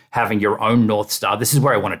be having your own North Star. This is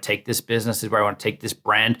where I want to take this business, this is where I want to take this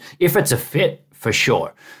brand. If it's a fit, for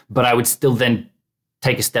sure. But I would still then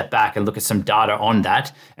take a step back and look at some data on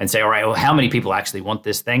that and say, all right, well, how many people actually want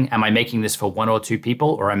this thing? Am I making this for one or two people,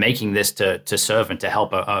 or am I making this to serve and to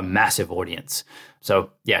help a massive audience?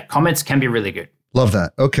 So yeah, comments can be really good. Love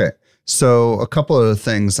that. Okay. So a couple of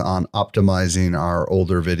things on optimizing our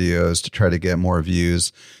older videos to try to get more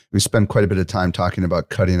views. We spend quite a bit of time talking about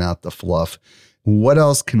cutting out the fluff. What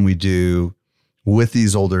else can we do with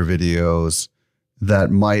these older videos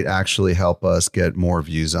that might actually help us get more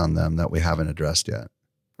views on them that we haven't addressed yet?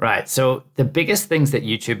 Right. So the biggest things that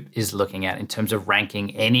YouTube is looking at in terms of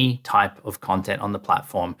ranking any type of content on the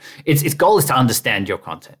platform, its goal is to understand your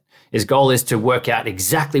content. Its goal is to work out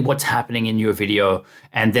exactly what's happening in your video,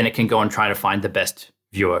 and then it can go and try to find the best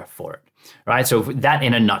viewer for it. Right. So that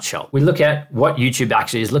in a nutshell, we look at what YouTube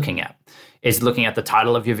actually is looking at. It's looking at the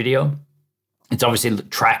title of your video. It's obviously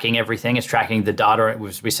tracking everything. It's tracking the data,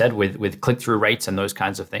 as we said, with click-through rates and those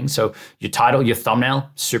kinds of things. So your title, your thumbnail,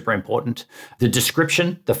 super important. The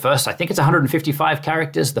description, the first, I think it's 155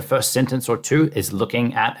 characters. The first sentence or two is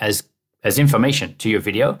looking at as information to your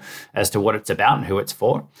video as to what it's about and who it's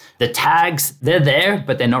for. The tags, they're there,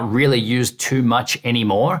 but they're not really used too much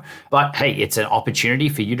anymore. But hey, it's an opportunity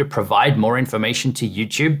for you to provide more information to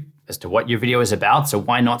YouTube as to what your video is about. So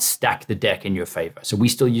why not stack the deck in your favor? So we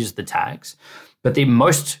still use the tags, but the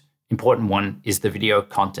most important one is the video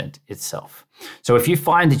content itself. So if you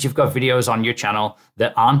find that you've got videos on your channel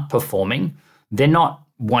that aren't performing, they're not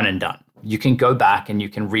one and done. You can go back and you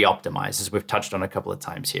can re-optimize, as we've touched on a couple of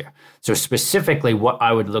times here. So specifically what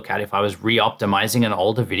I would look at if I was re-optimizing an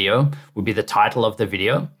older video would be the title of the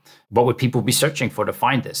video. What would people be searching for to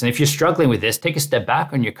find this? And if you're struggling with this, take a step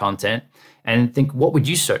back on your content and think, what would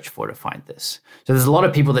you search for to find this? So there's a lot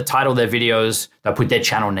of people that title their videos, they'll put their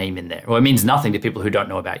channel name in there. Well, it means nothing to people who don't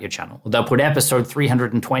know about your channel. They'll put episode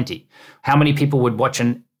 320. How many people would watch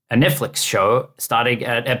a Netflix show starting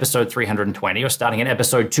at episode 320 or starting at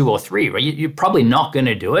episode 2 or 3, right? You're probably not going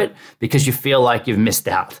to do it because you feel like you've missed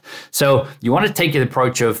out. So you want to take the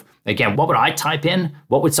approach of, again, what would I type in?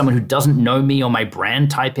 What would someone who doesn't know me or my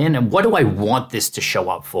brand type in? And what do I want this to show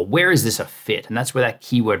up for? Where is this a fit? And that's where that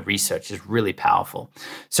keyword research is really powerful.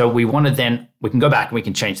 So we want to then, we can go back and we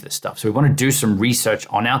can change this stuff. So we want to do some research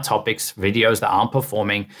on our topics, videos that aren't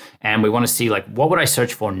performing. And we want to see, like, what would I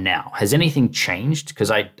search for now? Has anything changed?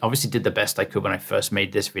 Because I obviously did the best I could when I first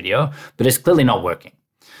made this video, but it's clearly not working.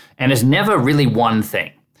 And it's never really one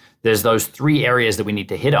thing. There's those 3 areas that we need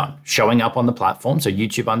to hit on: showing up on the platform, so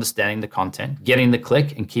YouTube understanding the content, getting the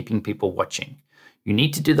click, and keeping people watching. You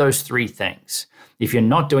need to do those 3 things. If you're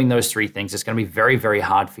not doing those 3 things, it's going to be very, very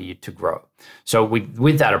hard for you to grow. So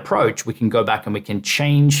with that approach, we can go back and we can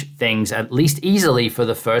change things at least easily for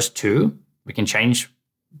the first 2. We can change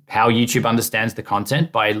how YouTube understands the content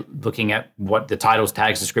by looking at what the titles,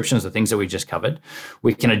 tags, descriptions, the things that we just covered.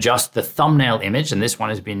 We can adjust the thumbnail image, and this one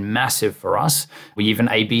has been massive for us. We even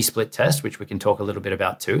A/B split test, which we can talk a little bit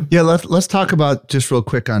about too. Yeah, let's talk about just real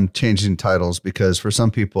quick on changing titles, because for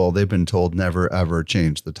some people, they've been told never, ever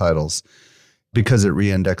change the titles because it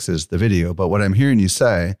re-indexes the video. But what I'm hearing you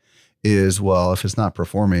say is, well, if it's not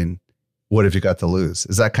performing, what have you got to lose?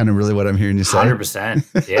 Is that kind of really what I'm hearing you say?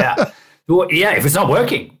 100%. Yeah. Well, yeah, if it's not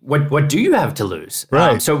working, what do you have to lose?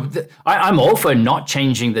 Right. I'm all for not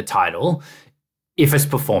changing the title if it's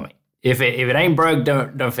performing. If it ain't broke,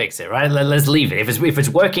 don't fix it, right? Let's leave it. If it's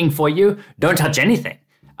working for you, don't touch anything.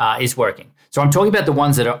 It's working. So I'm talking about the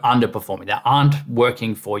ones that are underperforming, that aren't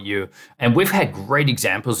working for you. And we've had great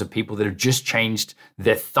examples of people that have just changed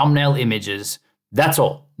their thumbnail images. That's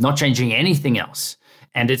all, not changing anything else.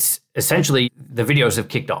 And it's essentially the videos have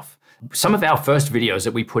kicked off. Some of our first videos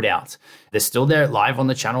that we put out, they're still there live on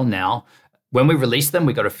the channel now. When we released them,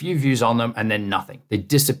 we got a few views on them and then nothing. They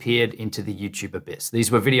disappeared into the YouTube abyss.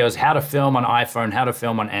 These were videos, how to film on iPhone, how to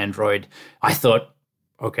film on Android. I thought,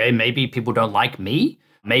 okay, maybe people don't like me.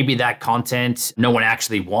 Maybe that content no one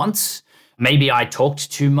actually wants. Maybe I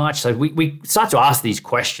talked too much. So we start to ask these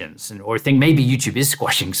questions or think maybe YouTube is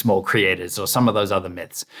squashing small creators or some of those other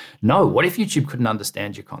myths. No, what if YouTube couldn't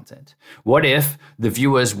understand your content? What if the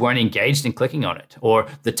viewers weren't engaged in clicking on it, or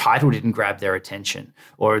the title didn't grab their attention,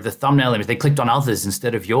 or the thumbnail image, they clicked on others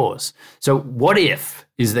instead of yours? So what if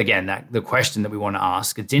is, again, the question that we want to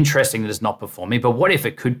ask. It's interesting that it's not performing, but what if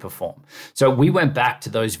it could perform? So we went back to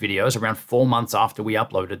those videos around 4 months after we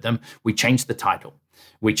uploaded them. We changed the title.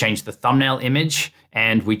 We changed the thumbnail image,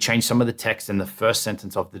 and we changed some of the text in the first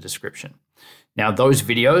sentence of the description. Now, those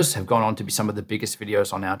videos have gone on to be some of the biggest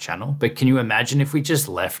videos on our channel, but can you imagine if we just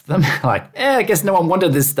left them? I guess no one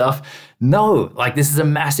wanted this stuff. No, this is a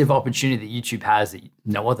massive opportunity that YouTube has that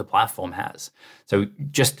no other platform has. So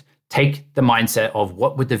just take the mindset of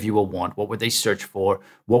what would the viewer want? What would they search for?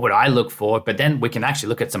 What would I look for? But then we can actually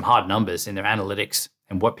look at some hard numbers in their analytics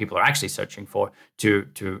and what people are actually searching for to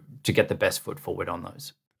get the best foot forward on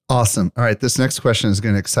those. Awesome. All right. This next question is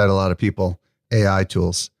going to excite a lot of people. AI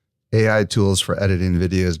tools for editing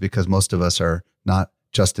videos, because most of us are not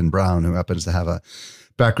Justin Brown, who happens to have a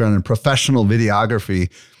background in professional videography.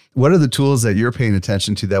 What are the tools that you're paying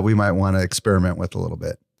attention to that we might want to experiment with a little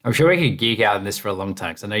bit? I'm sure we could geek out on this for a long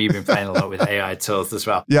time, because I know you've been playing a lot with AI tools as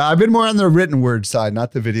well. Yeah, I've been more on the written word side,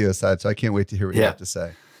 not the video side, so I can't wait to hear what you have to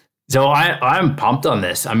say. So I'm pumped on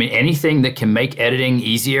this. I mean, anything that can make editing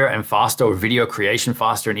easier and faster, or video creation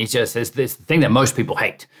faster and easier, is this thing that most people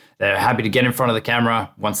hate. They're happy to get in front of the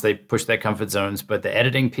camera once they push their comfort zones, but the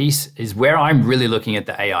editing piece is where I'm really looking at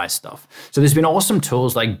the AI stuff. So there's been awesome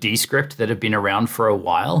tools like Descript that have been around for a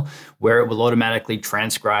while, where it will automatically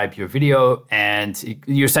transcribe your video and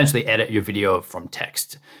you essentially edit your video from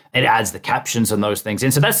text. It adds the captions and those things.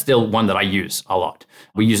 And so that's still one that I use a lot.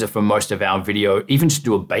 We use it for most of our video, even just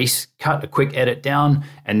do a base cut, a quick edit down,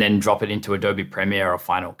 and then drop it into Adobe Premiere or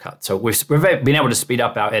Final Cut. So we've been able to speed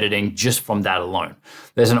up our editing just from that alone.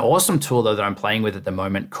 There's an awesome tool, though, that I'm playing with at the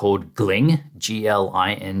moment called Gling,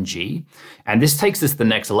 Gling. And this takes us to the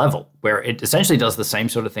next level, where it essentially does the same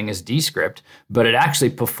sort of thing as Descript, but it actually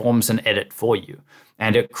performs an edit for you.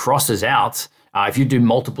 And it crosses out. If you do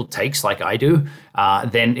multiple takes like I do,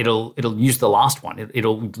 then it'll use the last one.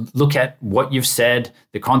 It'll look at what you've said,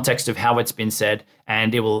 the context of how it's been said,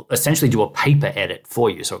 and it will essentially do a paper edit for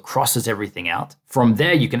you. So it crosses everything out. From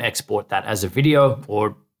there, you can export that as a video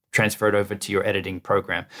or transfer it over to your editing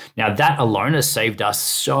program. Now, that alone has saved us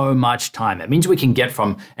so much time. It means we can get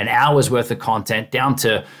from an hour's worth of content down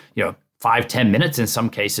to, 5-10 minutes in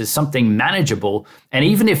some cases, something manageable. And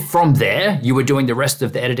even if from there you were doing the rest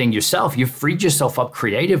of the editing yourself, you've freed yourself up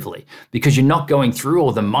creatively, because you're not going through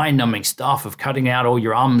all the mind-numbing stuff of cutting out all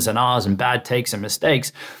your ums and ahs and bad takes and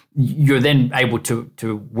mistakes. You're then able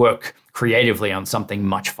to work creatively on something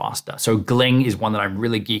much faster. So Gling is one that I'm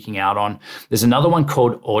really geeking out on. There's another one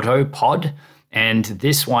called AutoPod. And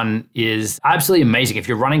this one is absolutely amazing. If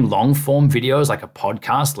you're running long form videos like a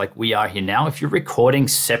podcast, like we are here now, if you're recording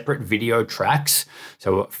separate video tracks,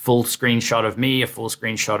 so a full screenshot of me, a full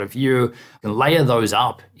screenshot of you, you can layer those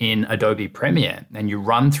up in Adobe Premiere and you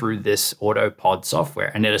run through this AutoPod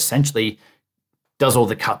software, and it essentially does all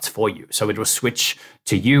the cuts for you. So it will switch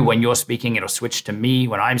to you when you're speaking. It'll switch to me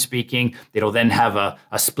when I'm speaking. It'll then have a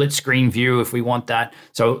split screen view if we want that.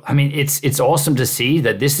 So, I mean, it's awesome to see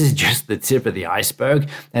that this is just the tip of the iceberg.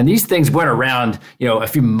 And these things weren't around, a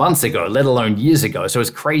few months ago, let alone years ago. So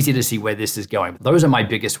it's crazy to see where this is going. Those are my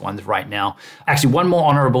biggest ones right now. Actually, one more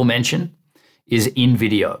honorable mention is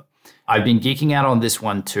InVideo. I've been geeking out on this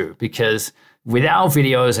one too, because with our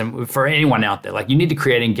videos, and for anyone out there, you need to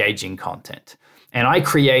create engaging content. And I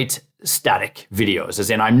create static videos, as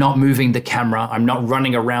in I'm not moving the camera, I'm not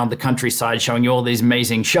running around the countryside showing you all these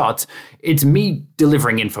amazing shots. It's me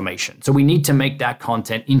delivering information. So we need to make that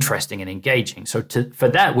content interesting and engaging. So for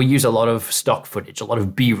that, we use a lot of stock footage, a lot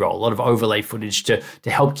of B-roll, a lot of overlay footage to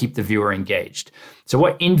help keep the viewer engaged. So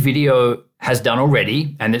what InVideo has done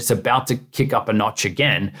already, and it's about to kick up a notch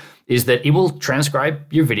again, is that it will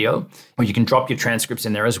transcribe your video, or you can drop your transcripts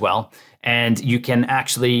in there as well, and you can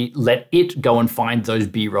actually let it go and find those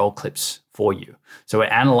B-roll clips for you. So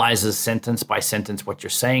it analyzes sentence by sentence what you're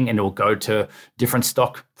saying, and it will go to different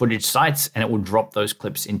stock footage sites, and it will drop those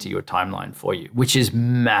clips into your timeline for you, which is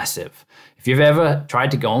massive. If you've ever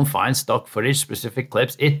tried to go and find stock footage, specific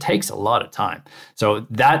clips, it takes a lot of time. So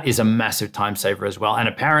that is a massive time saver as well. And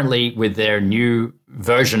apparently with their new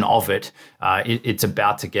version of it, it's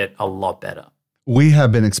about to get a lot better. We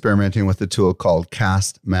have been experimenting with a tool called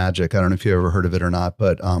Cast Magic. I don't know if you ever heard of it or not,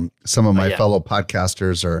 but some of my fellow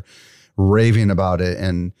podcasters are raving about it.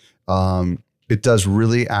 And it does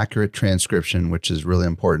really accurate transcription, which is really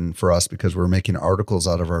important for us because we're making articles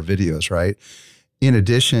out of our videos, right? In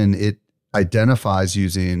addition, it identifies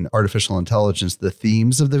using artificial intelligence the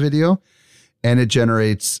themes of the video, and it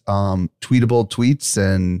generates tweetable tweets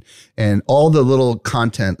and all the little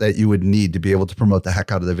content that you would need to be able to promote the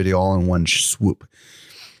heck out of the video all in one swoop.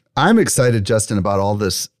 I'm excited, Justin, about all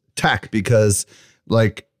this tech because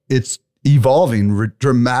it's evolving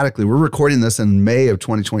dramatically. We're recording this in May of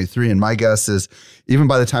 2023, and my guess is even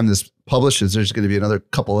by the time this publishes, there's going to be another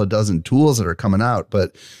couple of dozen tools that are coming out.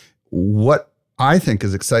 But what I think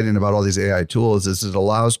is exciting about all these AI tools is it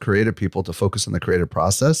allows creative people to focus on the creative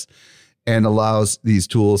process and allows these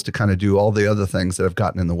tools to kind of do all the other things that have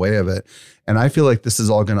gotten in the way of it. And I feel like this is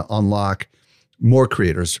all going to unlock more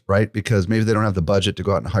creators, right? Because maybe they don't have the budget to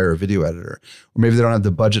go out and hire a video editor, or maybe they don't have the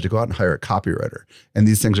budget to go out and hire a copywriter. And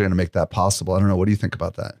these things are going to make that possible. I don't know. What do you think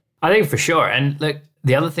about that? I think for sure. And look,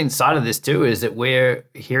 the other thing side of this too is that we're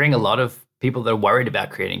hearing a lot of people that are worried about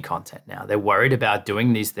creating content now. They're worried about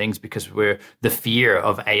doing these things because we're the fear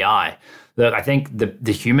of AI. Look, I think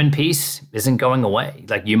the human piece isn't going away.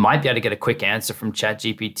 Like you might be able to get a quick answer from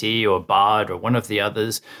ChatGPT or Bard or one of the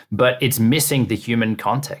others, but it's missing the human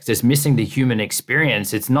context. It's missing the human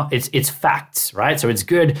experience. It's facts, right? So it's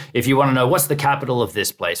good if you want to know what's the capital of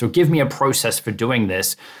this place or give me a process for doing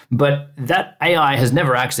this. But that AI has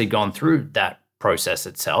never actually gone through that process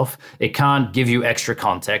itself. It can't give you extra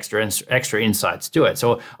context or extra insights to it.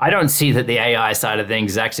 So I don't see that the AI side of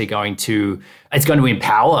things is actually it's going to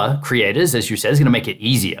empower creators, as you said. It's going to make it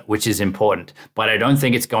easier, which is important. But I don't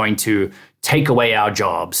think it's going to take away our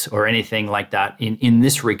jobs or anything like that in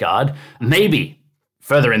this regard. Maybe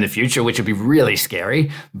further in the future, which would be really scary.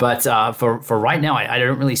 But for right now, I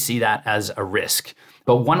don't really see that as a risk.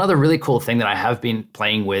 But one other really cool thing that I have been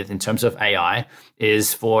playing with in terms of AI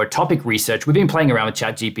is for topic research. We've been playing around with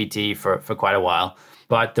ChatGPT for quite a while,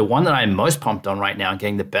 but the one that I'm most pumped on right now and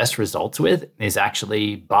getting the best results with is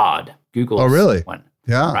actually Bard, Google's one.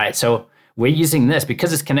 Yeah. Right. So we're using this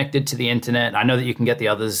because it's connected to the internet. I know that you can get the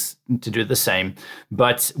others to do the same,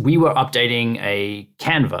 but we were updating a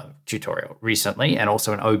Canva tutorial recently and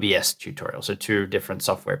also an OBS tutorial, so two different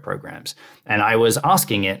software programs. And I was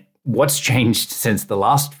asking it, what's changed since the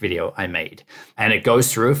last video I made? And it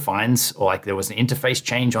goes through, finds, there was an interface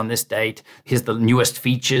change on this date. Here's the newest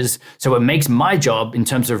features. So it makes my job in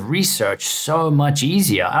terms of research so much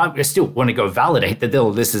easier. I still want to go validate that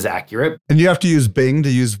this is accurate. And you have to use Bing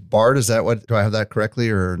to use Bard. Is that do I have that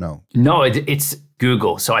correctly or no? No, it's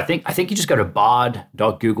Google. So I think you just go to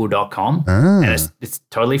bard.google.com and it's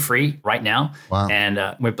totally free right now. Wow. And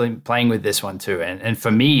we've been playing with this one too. And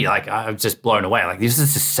for me, I'm just blown away. This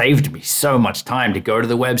has just saved me so much time to go to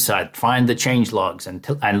the website, find the change logs and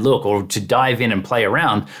look, or to dive in and play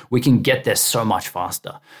around. We can get there so much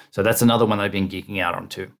faster. So that's another one that I've been geeking out on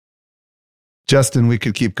too. Justin, we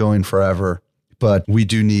could keep going forever, but we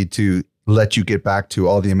do need to let you get back to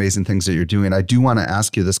all the amazing things that you're doing. I do want to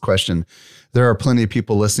ask you this question. There are plenty of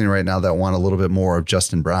people listening right now that want a little bit more of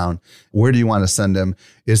Justin Brown. Where do you want to send them?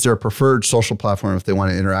 Is there a preferred social platform if they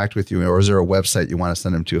want to interact with you, or is there a website you want to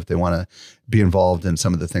send them to if they want to be involved in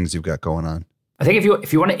some of the things you've got going on? I think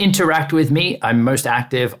if you want to interact with me, I'm most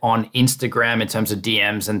active on Instagram in terms of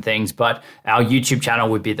DMs and things, but our YouTube channel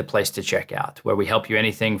would be the place to check out, where we help you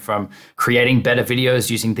anything from creating better videos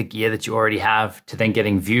using the gear that you already have, to then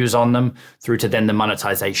getting views on them, through to then the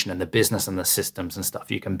monetization and the business and the systems and stuff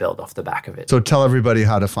you can build off the back of it. So tell everybody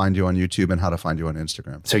how to find you on YouTube and how to find you on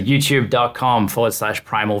Instagram. So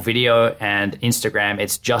youtube.com/Primal Video, and Instagram,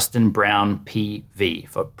 it's Justin Brown PV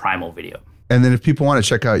for Primal Video. And then if people want to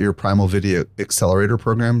check out your Primal Video Accelerator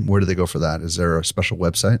program, where do they go for that? Is there a special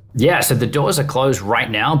website? Yeah, so the doors are closed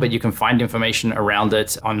right now, but you can find information around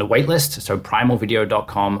it on the waitlist. So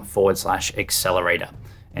primalvideo.com/accelerator.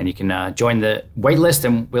 And you can join the waitlist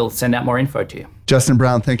and we'll send out more info to you. Justin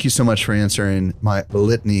Brown, thank you so much for answering my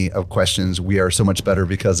litany of questions. We are so much better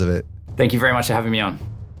because of it. Thank you very much for having me on.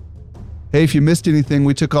 Hey, if you missed anything,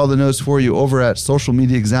 we took all the notes for you over at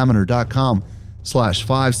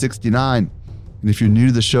socialmediaexaminer.com/569. And if you're new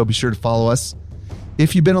to the show, be sure to follow us.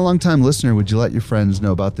 If you've been a long-time listener, would you let your friends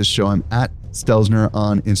know about this show? I'm at Stelzner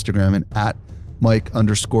on Instagram and at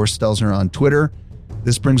Mike_Stelzner on Twitter.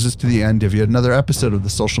 This brings us to the end of yet another episode of the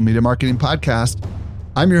Social Media Marketing Podcast.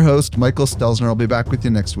 I'm your host, Michael Stelzner. I'll be back with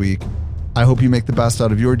you next week. I hope you make the best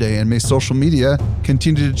out of your day, and may social media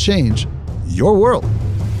continue to change your world.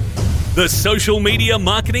 The Social Media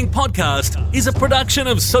Marketing Podcast is a production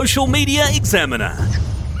of Social Media Examiner.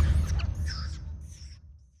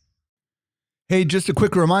 Hey, just a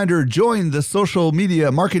quick reminder, join the Social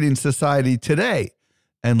Media Marketing Society today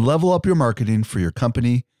and level up your marketing for your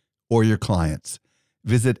company or your clients.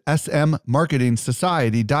 Visit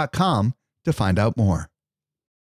smmarketingsociety.com to find out more.